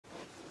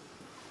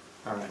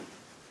All right.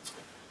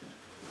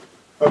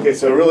 Okay,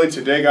 so really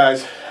today,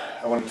 guys,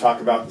 I want to talk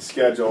about the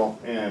schedule,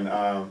 and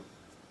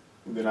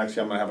then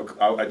actually I'm going to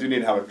have I do need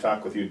to have a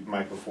talk with you,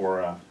 Mike,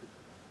 before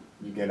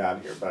you get out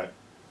of here, but it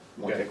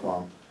won't take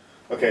long.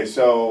 Okay,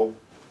 so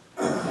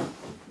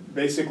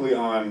basically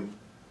on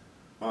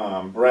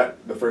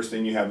Brett, the first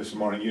thing you have this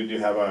morning, you do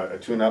have a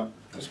tune-up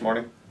this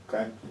morning,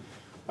 okay?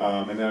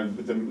 And then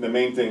the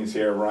main things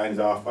here, Ryan's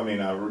off,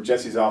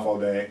 Jesse's off all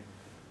day.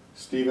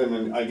 Steven,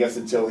 and I guess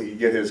until he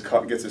gets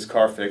his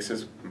car fixed,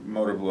 his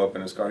motor blew up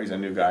in his car. He's a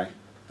new guy,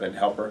 that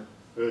helper.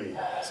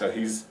 So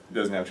he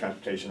doesn't have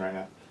transportation right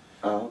now.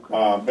 Oh,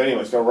 okay. But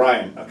anyway, so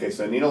Ryan, okay,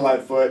 so Nina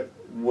Lightfoot,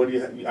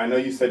 I know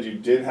you said you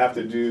did have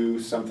to do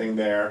something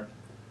there.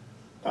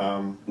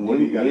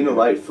 Nina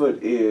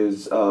Lightfoot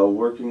is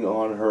working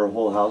on her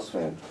whole house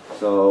fan.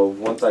 So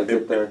once I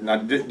get there. Now,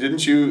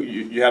 didn't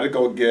you had to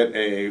go get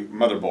a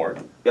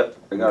motherboard? Yep,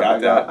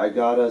 I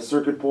got a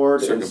circuit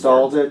board,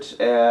 installed it,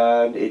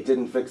 and it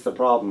didn't fix the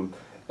problem.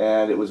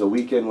 And it was a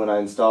weekend when I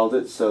installed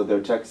it, so their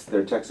tech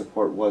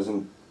support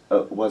wasn't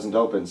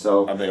open.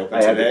 So are they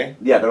open today?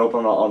 Yeah, they're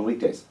open on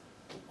weekdays.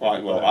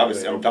 Well,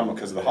 obviously I'm done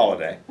because of the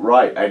holiday.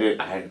 Right,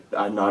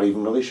 I'm not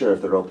even really sure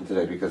if they're open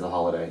today because of the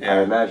holiday. Yeah.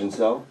 I imagine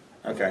so.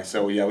 Okay,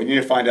 so yeah, we need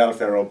to find out if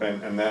they're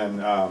open, and then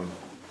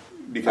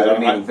because I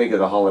didn't even think of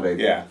the holiday.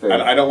 Yeah, thing.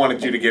 I don't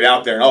want you to get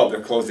out there and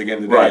they're closed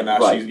again today, and now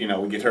right. she's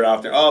we get her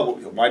out there. Oh,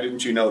 why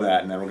didn't you know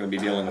that? And then we're going to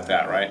be dealing with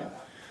that, right?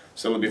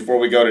 So before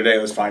we go today,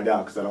 let's find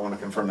out because I don't want to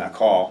confirm that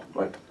call.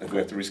 Right. If we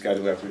have to reschedule,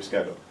 we have to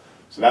reschedule.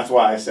 So that's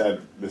why I said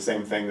the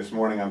same thing this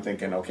morning. I'm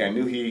thinking, okay, I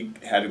knew he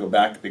had to go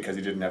back because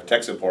he didn't have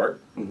tech support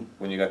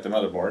when you got the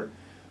motherboard,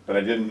 but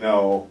I didn't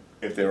know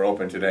if they were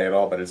open today at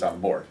all. But it's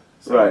on board.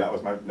 So right. that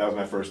was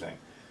my first thing.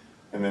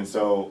 And then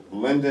so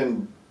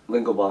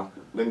Lingelbach.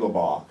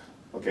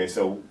 Okay,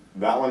 so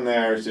that one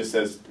there just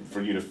says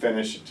for you to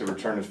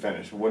return to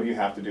finish. What do you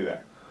have to do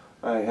there?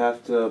 I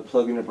have to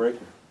plug in a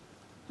breaker.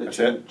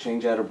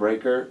 Change out a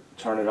breaker,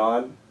 turn it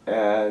on,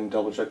 and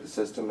double check the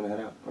system and head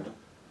out. We're done.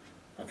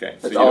 Okay.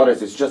 That's all it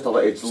is. It's just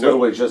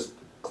literally just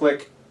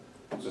click.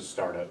 Just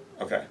start it.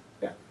 Okay.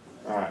 Yeah.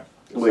 All right.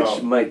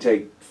 Which might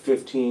take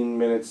 15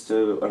 minutes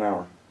to an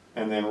hour.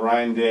 And then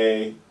Ryan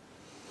Day.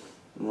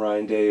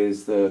 Ryan Day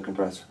is the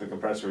compressor. The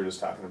compressor we were just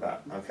talking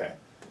about. Okay.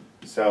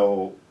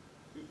 So,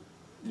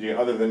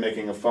 other than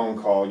making a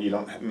phone call, you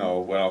don't know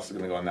what else is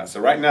going to go on that. So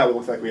right now it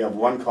looks like we have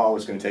one call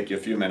which is going to take you a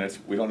few minutes.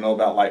 We don't know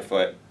about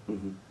Lightfoot.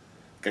 Mm-hmm.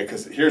 Okay,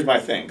 because here's my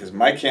thing. Because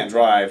Mike can't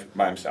drive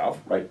by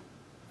himself. Right.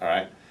 All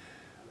right.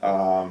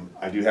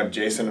 I do have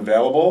Jason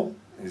available.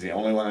 He's the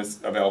only one that's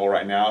available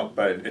right now.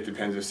 But it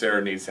depends if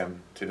Sarah needs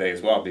him today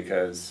as well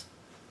because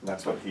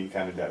that's what he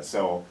kind of does.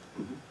 So.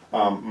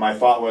 My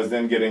thought was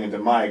then getting into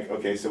Mike.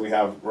 Okay, so we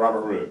have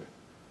Robert Roode.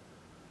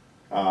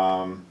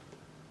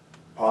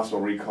 Possible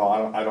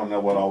recall. I don't know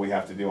what all we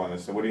have to do on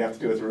this. So what do you have to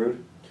do with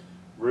Roode?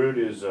 Roode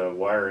is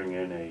wiring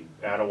in a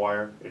add a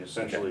wire. It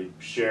essentially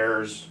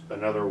shares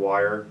another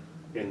wire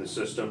in the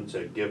system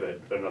to give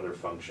it another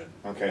function.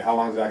 Okay, how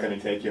long is that going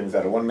to take you? Is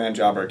that a one-man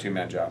job or a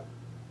two-man job?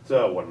 It's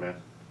a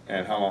one-man.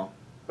 And how long?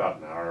 About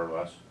an hour or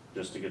less,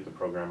 just to get the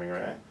programming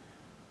right. Okay.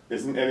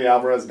 Isn't Eddie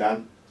Alvarez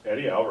done?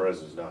 Eddie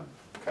Alvarez is done.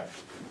 Okay.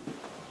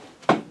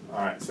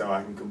 All right, so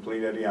I can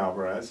complete Eddie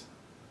Alvarez.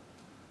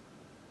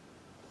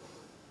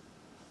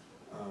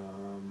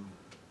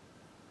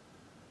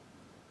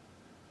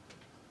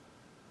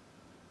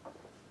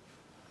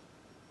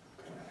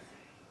 Okay.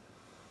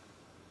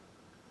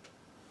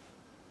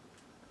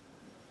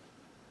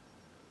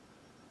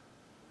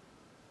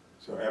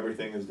 So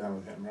everything is done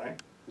with him, right?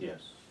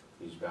 Yes.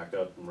 He's back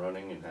up and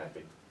running and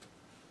happy.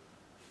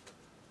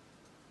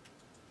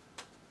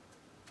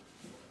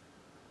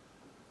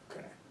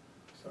 Okay.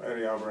 So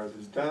Eddie Alvarez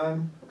is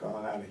done.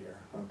 Gone out of here.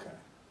 Okay.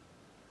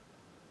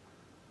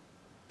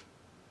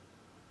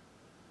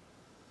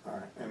 All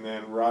right, and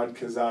then Rod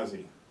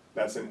Kazazi.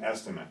 That's an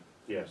estimate.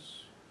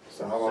 Yes.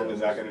 So how long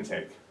is that going to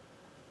take?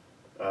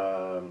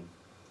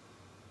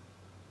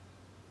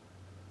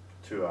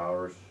 2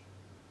 hours,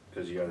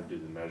 because you got to do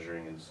the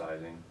measuring and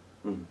sizing.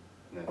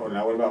 Mm-hmm. And Oh,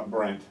 now what about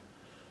Brent?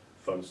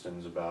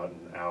 Funston's about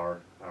an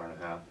hour, hour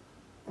and a half.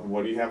 And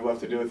what do you have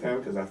left to do with him?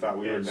 Because I thought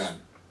we were done.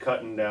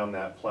 Cutting down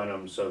that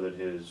plenum so that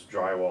his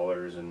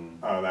drywallers and...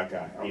 Oh, that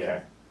guy. Okay.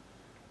 Yeah.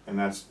 And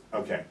that's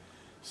okay.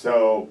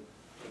 So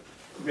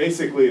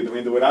basically,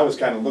 what I was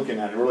kind of looking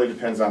at, it really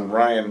depends on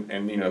Ryan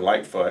and Nina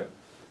Lightfoot.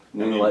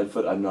 Nina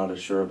Lightfoot, I'm not as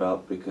sure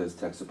about because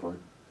tech support.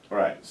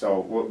 Right.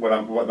 So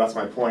that's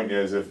my point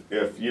is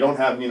if you don't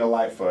have Nina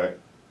Lightfoot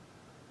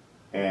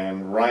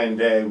and Ryan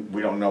Day,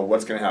 we don't know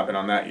what's going to happen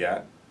on that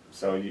yet.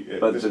 So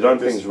but the darn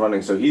thing's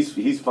running, so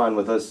he's fine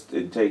with us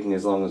taking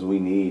as long as we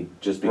need,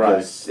 just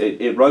because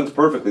it runs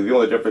perfectly. The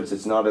only difference,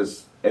 it's not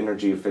as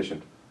energy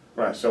efficient.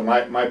 Right. So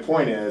my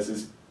point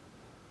is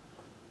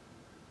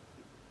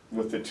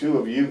with the two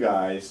of you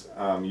guys,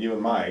 you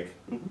and Mike,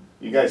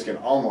 you guys can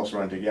almost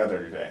run together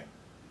today.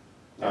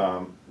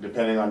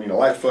 Depending on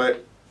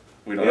Lightfoot,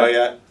 we don't know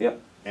yet. Yep.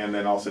 And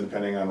then also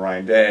depending on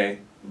Ryan Day,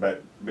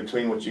 but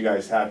between what you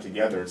guys have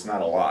together, it's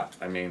not a lot.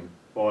 I mean.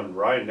 Well, and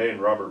Ryan Day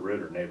and Robert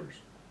Root are neighbors.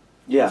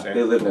 Yeah, Same.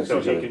 they live next So to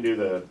each he other. can do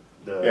the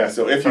Yeah,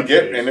 so if you touch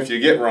get, base. and if you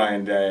get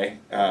Ryan Day,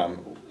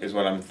 is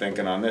what I'm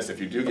thinking on this, if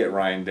you do get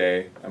Ryan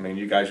Day, I mean,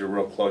 you guys are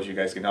real close, you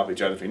guys can help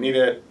each other if you need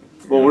it.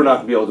 Well, we're not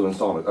gonna be able to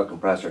install a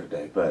compressor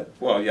today, but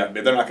Well, yeah,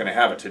 but they're not gonna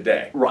have it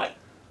today, right.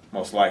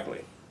 most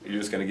likely. You're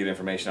just gonna get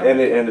information on And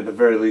it. and at the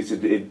very least,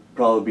 it'd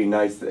probably be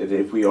nice that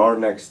if we are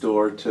next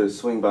door to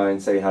swing by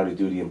and say howdy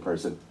doody in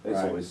person. It's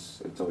Right.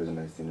 always a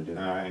nice thing to do.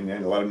 And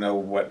then let them know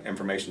what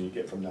information you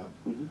get from them.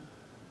 Mhm.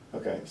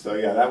 Okay, so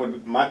yeah, that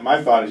would,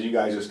 my thought is you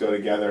guys just go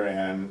together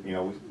and, you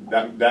know,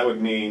 that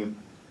would mean,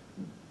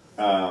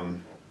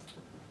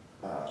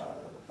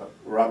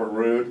 Robert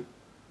Rood,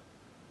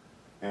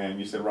 and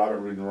you said Robert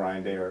Rood and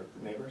Ryan Day are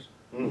neighbors?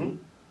 Mm-hmm.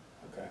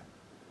 Okay.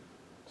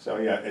 So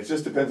yeah, it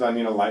just depends on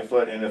Nina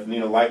Lightfoot, and if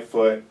Nina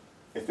Lightfoot,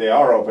 if they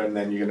are open,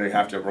 then we're gonna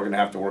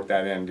have to work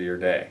that into your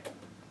day,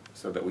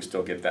 so that we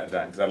still get that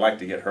done, because I'd like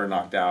to get her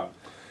knocked out.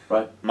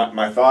 Right.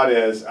 My thought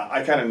is,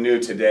 I kind of knew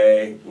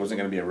today wasn't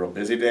gonna be a real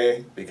busy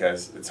day,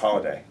 because it's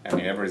holiday, I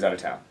mean, everybody's out of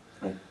town.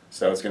 Right.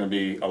 So it's gonna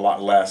be a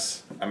lot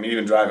less, I mean,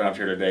 even driving up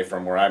here today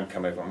from where I'm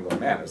coming from, I'm going,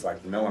 man, it's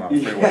like no one on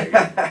the freeway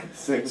again.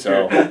 Same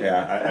So, here.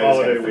 yeah, I just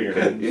Holiday kinda figured.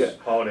 weekends, Yeah.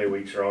 holiday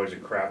weeks are always a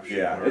crapshoot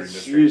Yeah. in our It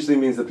industry. usually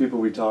means the people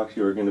we talk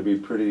to are going to be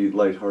pretty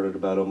lighthearted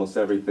about almost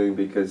everything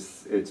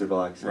because it's a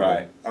relaxing. day.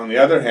 Right. On the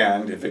other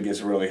hand, if it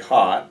gets really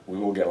hot, we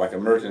will get like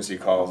emergency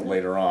calls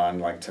later on,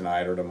 like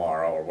tonight or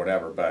tomorrow or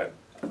whatever, but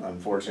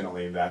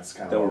unfortunately, that's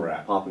kind of Then where we're we're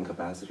at. popping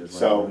capacitors.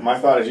 So whatever. my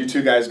thought is you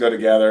two guys go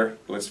together,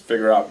 let's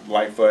figure out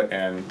Lightfoot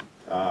and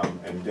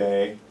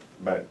Day,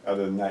 but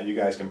other than that, you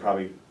guys can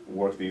probably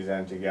work these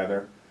in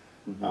together.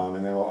 Mhm.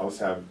 And then we'll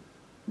also have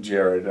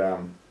Jared,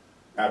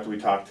 after we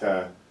talk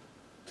to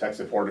tech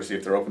support to see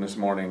if they're open this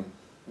morning,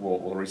 we'll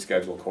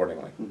reschedule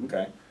accordingly, Mhm.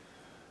 okay?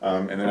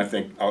 And then I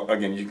think,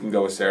 again, you can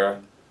go with Sarah.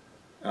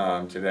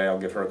 Today I'll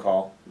give her a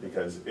call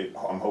because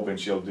I'm hoping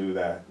she'll do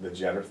the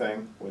jetter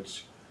thing,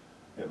 which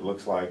it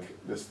looks like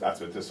that's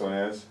what this one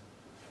is.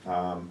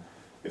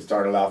 It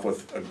started off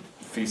with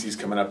feces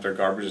coming up their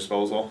garbage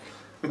disposal.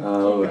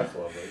 Oh, That's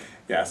lovely.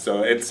 Yeah,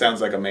 so it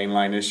sounds like a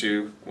mainline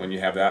issue when you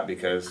have that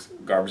because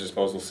garbage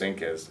disposal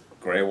sink is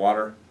gray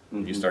water. You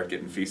Mhm. start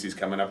getting feces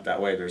coming up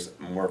that way, there's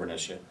more of an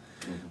issue.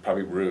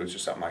 Probably roots or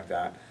something like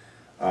that.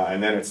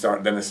 And then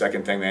then the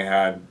second thing they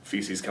had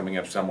feces coming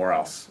up somewhere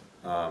else.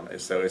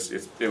 So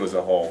it was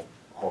a whole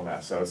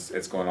mess. So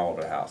it's going all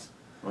over the house.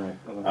 right.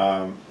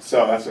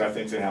 So that's what I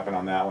think's gonna happen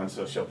on that one.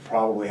 So she'll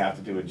probably have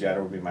to do a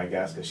jetter would be my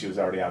guess because she was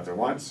already out there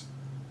once.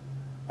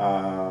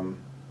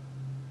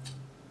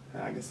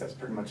 And I guess that's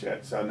pretty much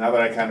it. So now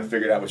that I kind of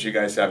figured out what you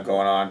guys have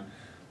going on,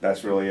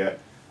 that's really it.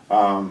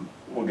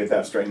 We'll get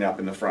that straightened up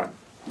in the front.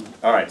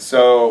 All right,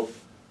 so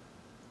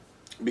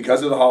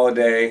because of the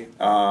holiday,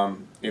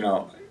 you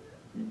know,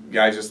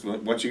 guys, just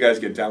once you guys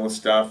get done with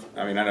stuff,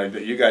 I mean, I know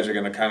that you guys are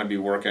going to kind of be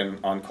working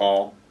on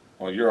call.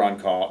 Well, you're on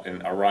call,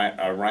 and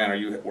Ryan, are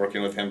you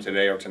working with him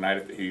today or tonight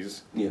if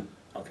he's? Yeah.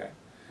 Okay.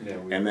 Yeah,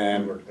 And we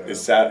then worked that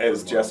is out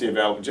Jesse pretty well.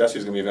 available?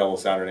 Jesse's going to be available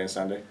Saturday and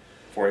Sunday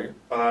for you.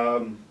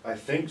 I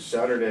think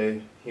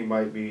Saturday he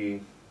might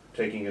be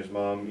taking his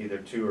mom either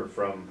to or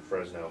from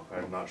Fresno.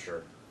 I'm not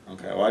sure.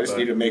 Okay, well, I just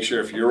need to make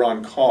sure if you're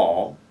on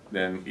call,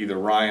 then either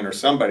Ryan or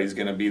somebody's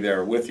gonna be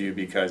there with you,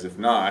 because if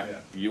not, Yeah.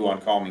 you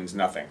on call means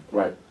nothing.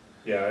 Right.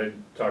 Yeah, I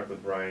talked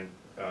with Ryan.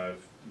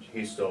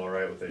 He's still all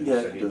right with it. He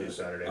Yeah, said he'd good. do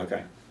Saturday.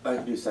 Okay, I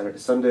can do Saturday.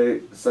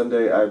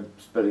 Sunday I'm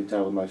spending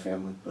time with my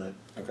family, but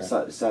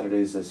okay.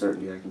 Saturday's a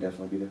certainty. I can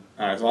definitely be there.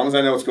 All right, as long as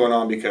I know what's going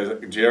on, because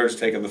Jared's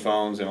taking the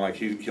phones, and like,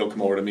 he'll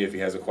come over to me if he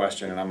has a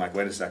question, and I'm like,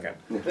 wait a second.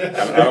 I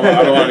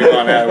don't wanna go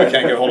on that, we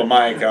can't get hold of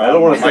Mike. I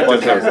don't wanna Mike step on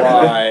doesn't have toes.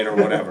 ride, or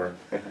whatever.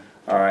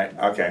 All right,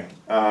 okay.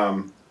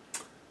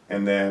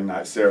 And then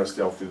Sarah's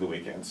still through the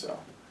weekend, so.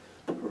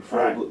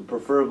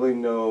 Preferably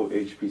no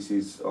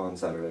HPCs on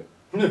Saturday.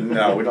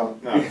 No, we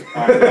don't, no.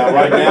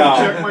 Right now.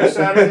 Check my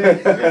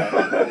Saturday.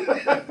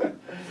 Yeah.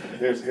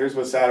 Here's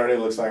what Saturday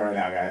looks like right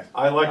now, guys.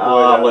 I like the way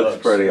Oh, that looks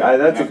pretty.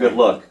 That's a good Nothing.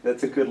 look.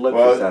 That's a good look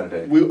Well, for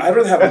Saturday. I'd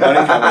rather have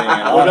money coming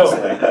in, Oh,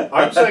 honestly. no,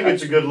 I'm saying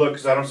it's a good look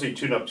because I don't see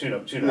tune up.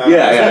 No,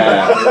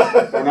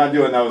 Yeah. We're not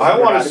doing those. I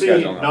We're want not to see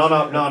scheduling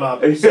those.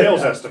 non-up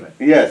sales estimate.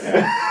 Yes.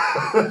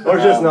 Yeah. Or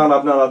just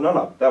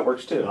non-up. That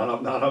works too.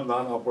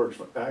 Non-up works.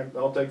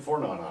 I'll take 4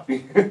 non-up.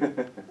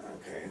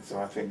 Okay, so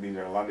I think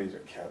a lot of these are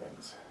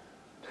Kevin's.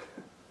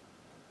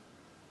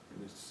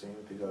 I'm just seeing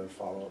what these other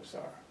follow-ups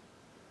are.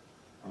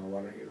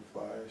 Water heater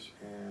flush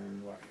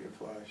and water heater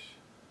flush.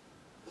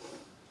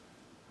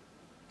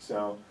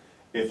 So,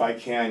 if I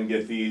can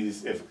get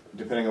these,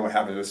 depending on what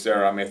happens with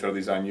Sarah, I may throw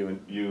these on you,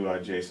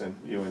 Jason,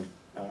 you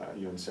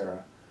and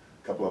Sarah.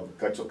 A couple of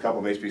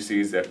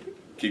HPCs that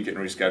keep getting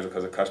rescheduled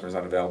because the customer's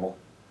not available,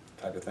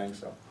 type of thing.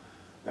 So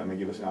that may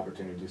give us an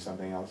opportunity to do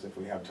something else if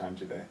we have time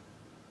today.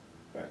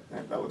 But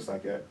that looks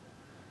like it.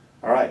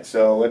 All right,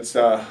 so let's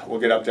we'll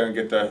get up there and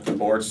get the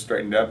boards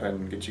straightened up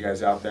and get you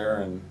guys out there.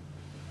 And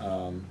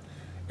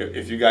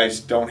if you guys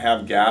don't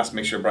have gas,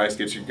 make sure Bryce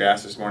gets your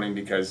gas this morning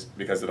because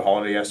of the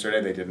holiday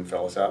yesterday. They didn't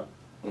fill us up.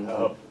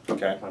 Oh,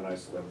 Okay, how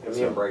nice of them. And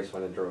me and Bryce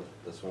went and drove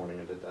this morning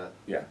and did that.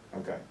 yeah,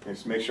 okay.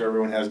 Just make sure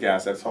everyone has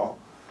gas, that's all.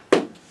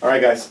 All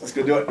right, guys, let's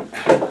go do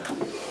it.